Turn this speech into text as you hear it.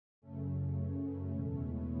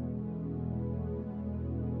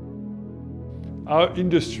Our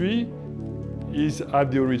industry is at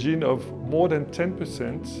the origin of more than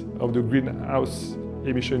 10% of the greenhouse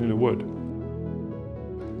emission in the world.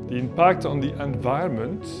 The impact on the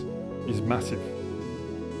environment is massive.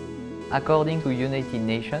 According to United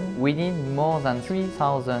Nations, we need more than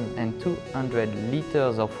 3,200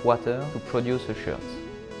 liters of water to produce a shirt.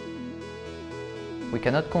 We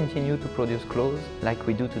cannot continue to produce clothes like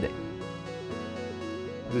we do today.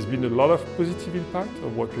 There's been a lot of positive impact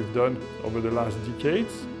of what we've done over the last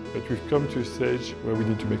decades, but we've come to a stage where we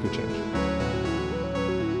need to make a change.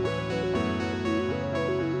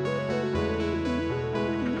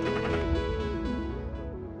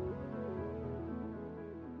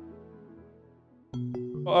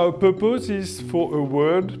 Our purpose is for a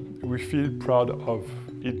world we feel proud of.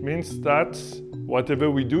 It means that whatever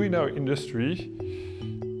we do in our industry,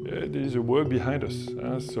 there is a work behind us.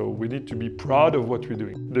 So we need to be proud of what we're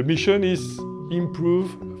doing. The mission is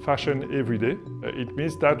improve fashion every day. It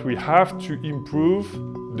means that we have to improve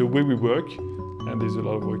the way we work, and there's a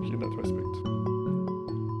lot of work in that respect.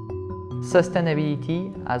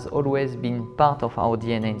 Sustainability has always been part of our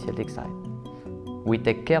DNA in CIEL Textile. We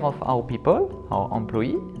take care of our people, our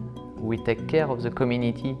employees, we take care of the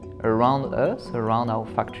community around us, around our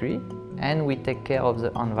factory, and we take care of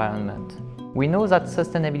the environment. We know that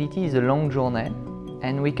sustainability is a long journey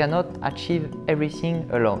and we cannot achieve everything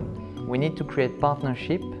alone. We need to create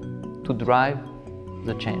partnership to drive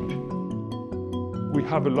the change. We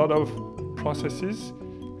have a lot of processes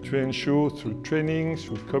to ensure through training,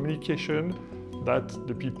 through communication, that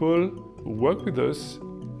the people who work with us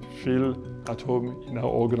feel at home in our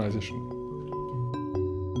organization.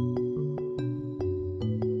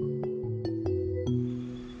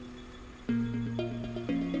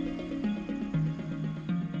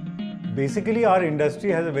 Basically, our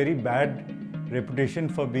industry has a very bad reputation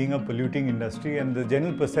for being a polluting industry, and the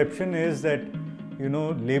general perception is that,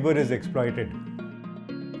 labor is exploited.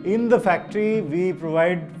 In the factory, we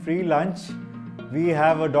provide free lunch, we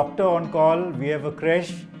have a doctor on call, we have a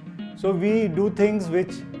creche, so we do things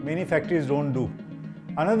which many factories don't do.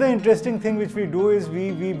 Another interesting thing which we do is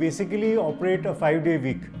we basically operate a 5-day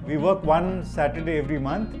week. We work one Saturday every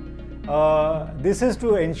month. This is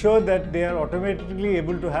to ensure that they are automatically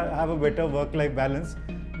able to have a better work-life balance,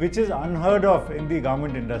 which is unheard of in the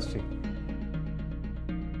garment industry.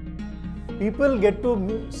 People get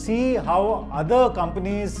to see how other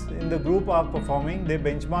companies in the group are performing. They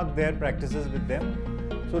benchmark their practices with them.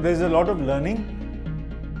 So there's a lot of learning.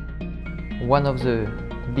 One of the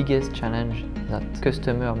biggest challenges that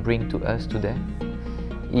customers bring to us today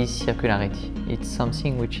is circularity. It's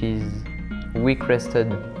something which is requested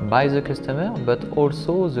by the customer, but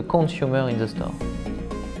also the consumer in the store.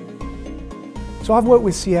 So I've worked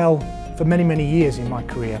with CIEL for many years in my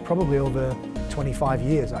career, probably over 25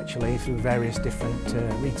 years actually, through various different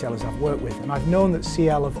retailers I've worked with. And I've known that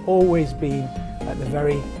CIEL have always been at the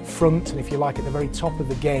very front, and if you like, at the very top of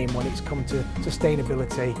the game when it's come to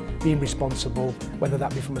sustainability, being responsible, whether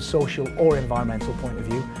that be from a social or environmental point of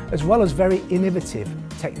view, as well as very innovative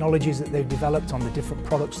technologies that they've developed on the different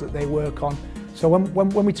products that they work on. So when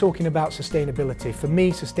we're talking about sustainability, for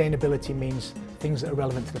me sustainability means things that are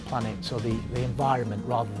relevant to the planet, so the environment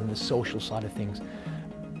rather than the social side of things.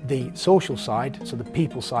 The social side, so the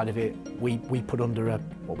people side of it, we put under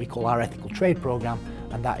what we call our ethical trade program,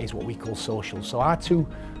 and that is what we call social. So our two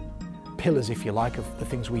pillars, if you like, of the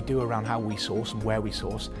things we do around how we source and where we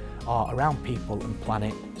source are around people and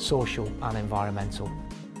planet, social and environmental.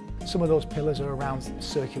 Some of those pillars are around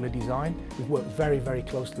circular design. We've worked very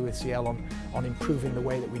closely with CIEL on improving the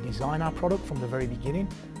way that we design our product from the very beginning.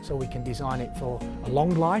 So we can design it for a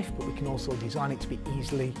long life, but we can also design it to be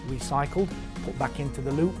easily recycled, put back into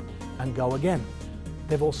the loop and go again.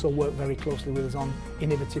 They've also worked very closely with us on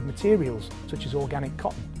innovative materials such as organic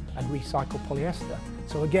cotton and recycled polyester.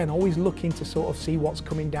 So again, always looking to sort of see what's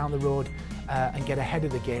coming down the road and get ahead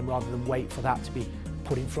of the game rather than wait for that to be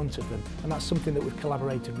put in front of them. And that's something that we've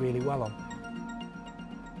collaborated really well on.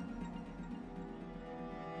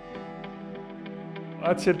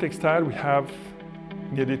 At CIEL Textile, we have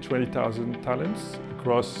nearly 20,000 talents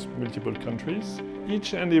across multiple countries.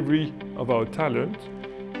 Each and every of our talent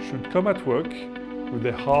should come at work with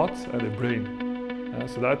their heart and their brain,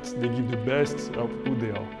 so that they give the best of who they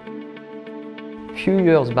are. A few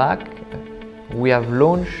years back, we have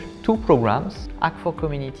launched two programs, Act for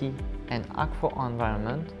Community and Act for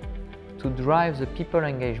Environment, to drive the people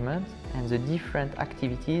engagement and the different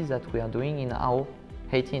activities that we are doing in our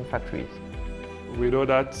 18 factories. We know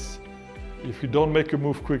that if we don't make a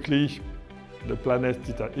move quickly, the planet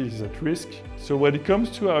is at risk. So when it comes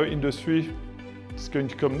to our industry, it's going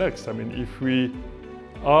to come next. I mean, if we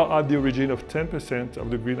are at the origin of 10%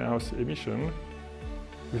 of the greenhouse emission,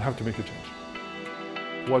 we have to make a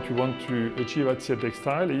change. What we want to achieve at CIEL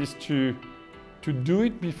Textile is to do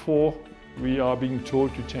it before we are being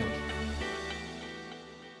told to change.